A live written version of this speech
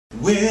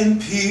When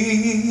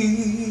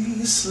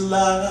peace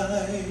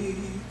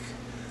like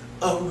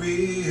a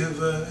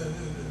river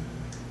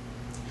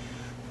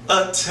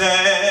attendeth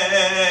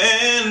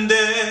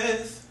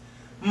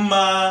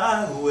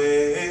my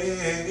way.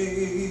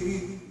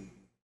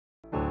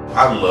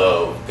 I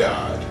love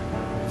God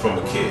from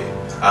a kid.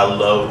 I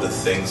love the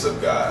things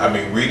of God. I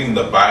mean, reading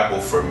the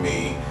Bible for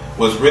me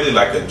was really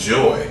like a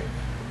joy,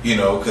 you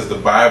know, because the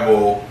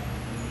Bible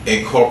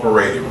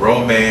incorporated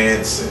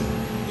romance and,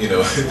 you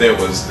know, there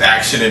was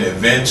action and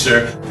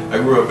adventure. I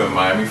grew up in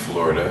Miami,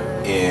 Florida,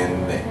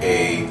 in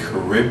a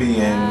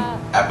Caribbean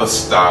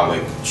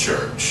apostolic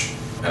church.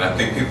 And I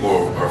think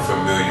people are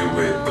familiar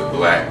with the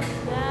Black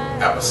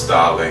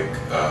apostolic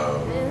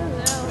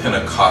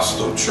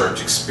Pentecostal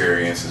church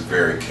experience. Is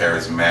very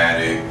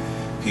charismatic.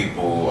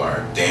 People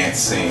are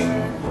dancing.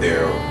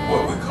 They're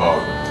what we call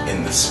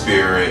in the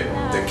spirit.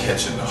 They're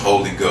catching the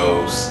Holy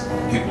Ghost.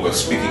 People are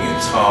speaking in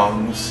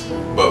tongues.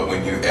 But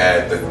when you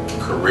add the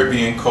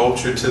Caribbean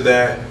culture to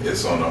that,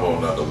 it's on a whole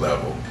nother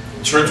level.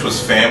 Church was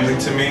family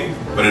to me,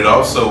 but it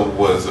also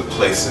was a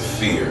place of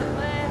fear.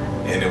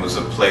 And it was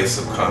a place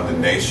of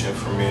condemnation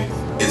for me.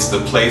 It's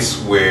the place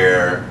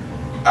where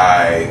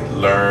I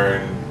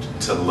learned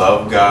to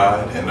love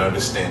God and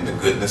understand the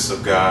goodness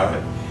of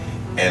God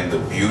and the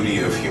beauty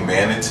of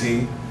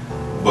humanity,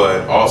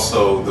 but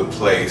also the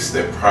place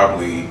that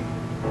probably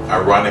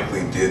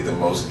ironically did the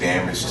most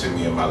damage to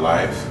me in my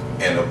life,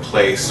 and a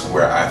place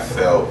where I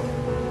felt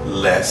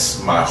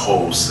less my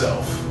whole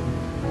self,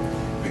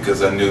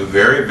 because I knew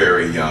very,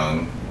 very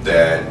young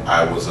that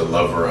I was a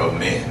lover of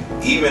men.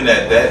 Even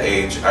at that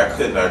age, I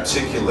couldn't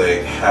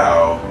articulate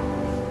how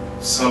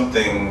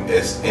something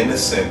as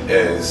innocent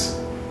as,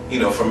 you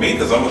know, for me,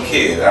 because I'm a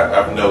kid, I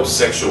have no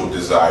sexual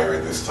desire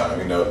at this time.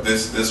 You know,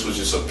 this was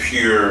just a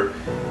pure,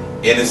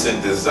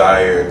 innocent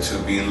desire to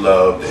be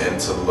loved and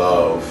to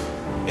love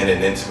in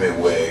an intimate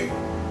way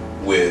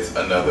with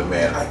another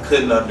man. I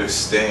couldn't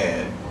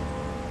understand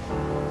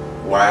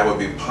why I would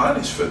be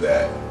punished for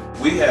that.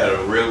 We had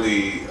a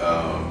really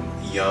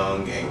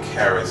young and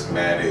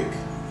charismatic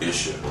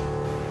bishop.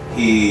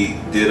 He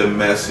did a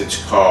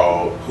message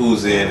called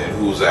 "Who's In and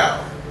Who's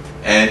Out,"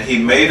 and he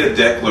made a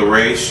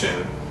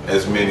declaration,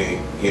 as many,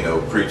 you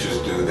know, preachers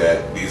do,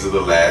 that these are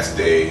the last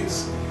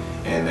days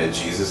and that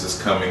Jesus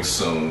is coming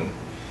soon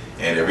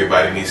and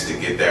everybody needs to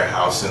get their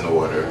house in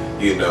order.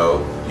 You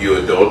know, you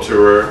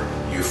adulterer,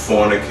 you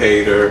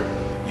fornicator,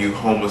 you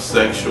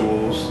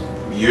homosexuals,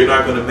 you're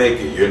not going to make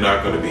it. You're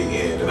not going to be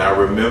in. And I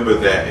remember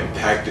that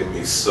impacted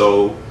me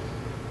so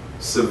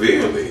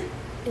severely.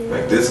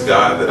 Like, this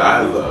God that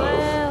I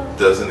love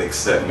doesn't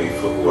accept me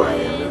for who I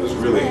am. It was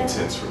really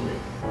intense for me.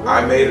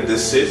 I made a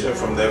decision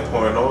from that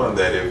point on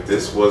that if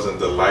this wasn't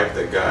the life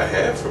that God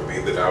had for me,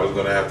 that I was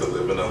going to have to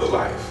live another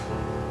life.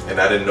 And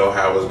I didn't know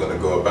how I was going to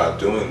go about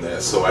doing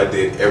that. So I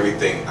did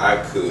everything I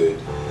could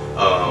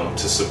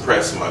to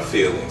suppress my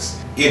feelings.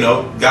 You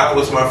know, God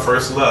was my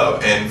first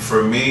love. And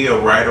for me,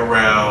 right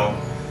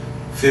around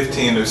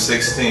 15 or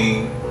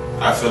 16,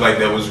 I feel like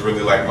that was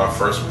really like my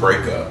first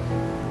breakup.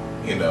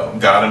 You know,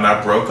 God and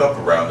I broke up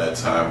around that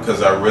time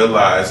because I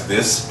realized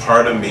this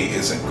part of me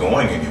isn't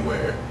going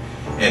anywhere.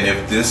 And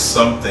if this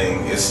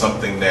something is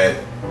something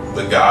that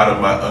the God of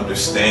my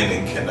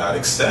understanding cannot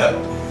accept,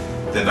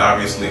 then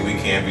obviously we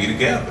can't be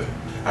together.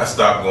 I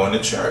stopped going to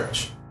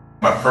church.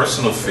 My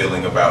personal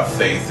feeling about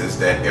faith is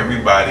that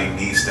everybody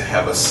needs to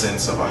have a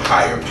sense of a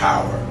higher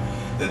power.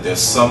 That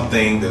there's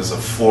something, there's a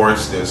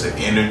force, there's an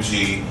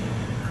energy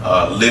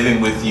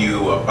living with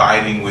you,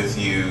 abiding with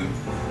you,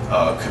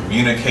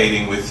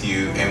 communicating with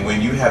you. And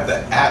when you have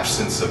the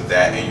absence of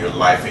that in your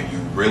life and you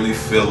really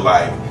feel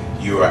like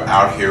you are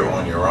out here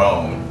on your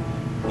own,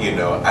 you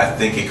know, I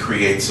think it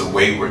creates a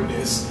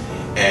waywardness.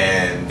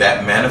 And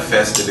that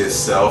manifested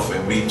itself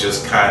in me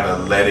just kind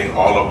of letting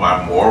all of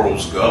my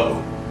morals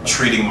go.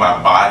 Treating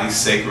my body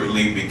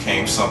sacredly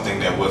became something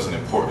that wasn't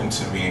important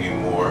to me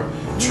anymore.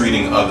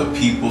 Treating other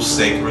people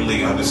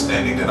sacredly,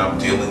 understanding that I'm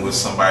dealing with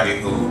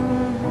somebody who,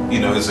 you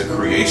know, is a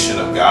creation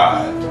of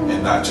God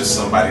and not just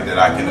somebody that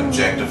I can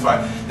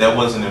objectify. That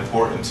wasn't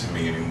important to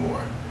me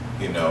anymore.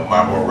 You know,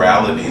 my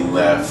morality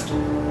left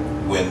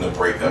when the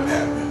breakup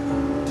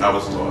happened. I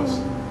was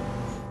lost.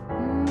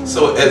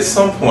 So at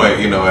some point,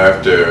 you know,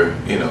 after,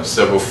 you know,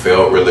 several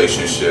failed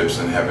relationships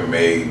and having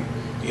made,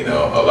 you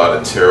know, a lot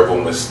of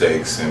terrible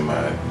mistakes in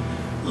my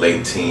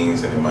late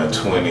teens and in my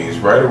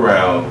 20s, right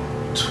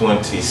around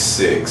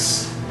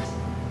 26,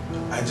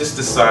 I just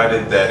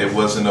decided that it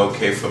wasn't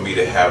okay for me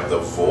to have the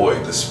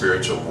void, the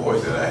spiritual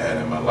void that I had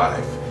in my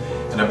life.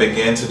 And I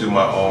began to do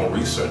my own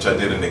research. I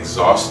did an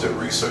exhaustive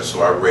research.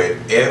 So I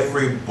read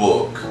every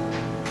book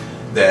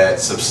that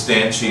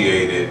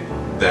substantiated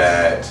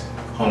that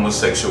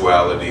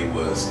homosexuality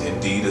was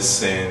indeed a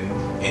sin,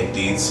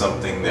 indeed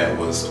something that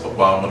was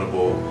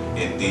abominable,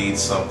 indeed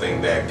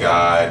something that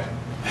God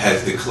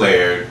has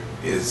declared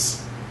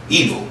is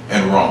evil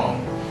and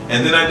wrong.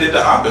 And then I did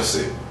the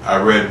opposite.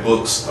 I read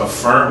books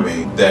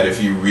affirming that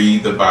if you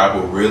read the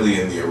Bible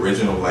really in the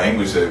original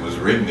language that it was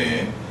written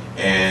in,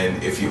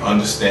 And if you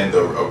understand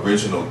the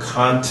original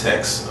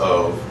context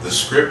of the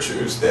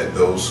scriptures that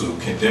those who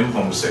condemn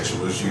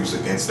homosexuals use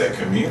against that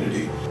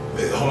community,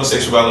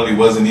 homosexuality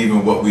wasn't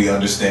even what we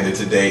understand it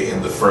today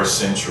in the first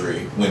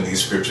century when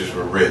these scriptures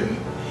were written.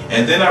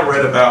 And then I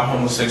read about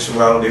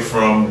homosexuality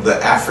from the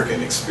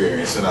African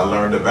experience, and I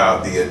learned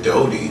about the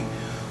Adodi,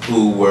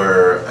 who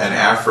were an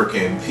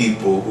African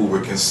people who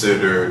were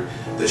considered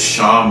the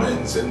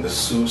shamans and the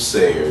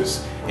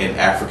soothsayers in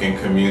African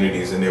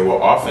communities, and they were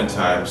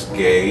oftentimes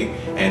gay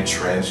and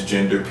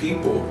transgender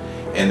people,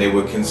 and they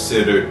were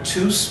considered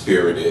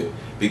two-spirited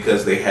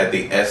because they had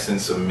the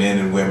essence of men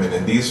and women.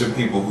 And these are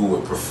people who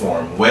would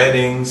perform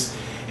weddings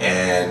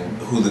and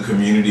who the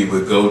community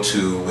would go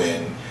to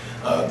when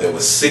there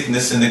was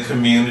sickness in the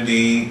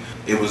community.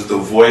 It was the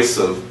voice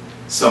of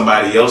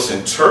somebody else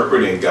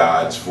interpreting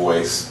God's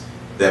voice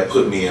that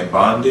put me in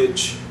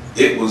bondage.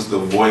 It was the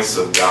voice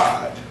of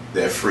God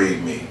that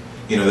freed me.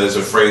 You know, there's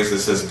a phrase that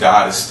says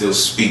God is still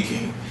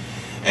speaking.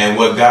 And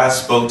what God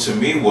spoke to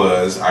me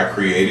was, I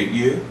created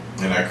you,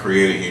 and I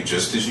created you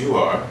just as you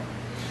are.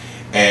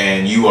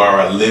 And you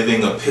are a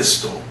living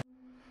epistle.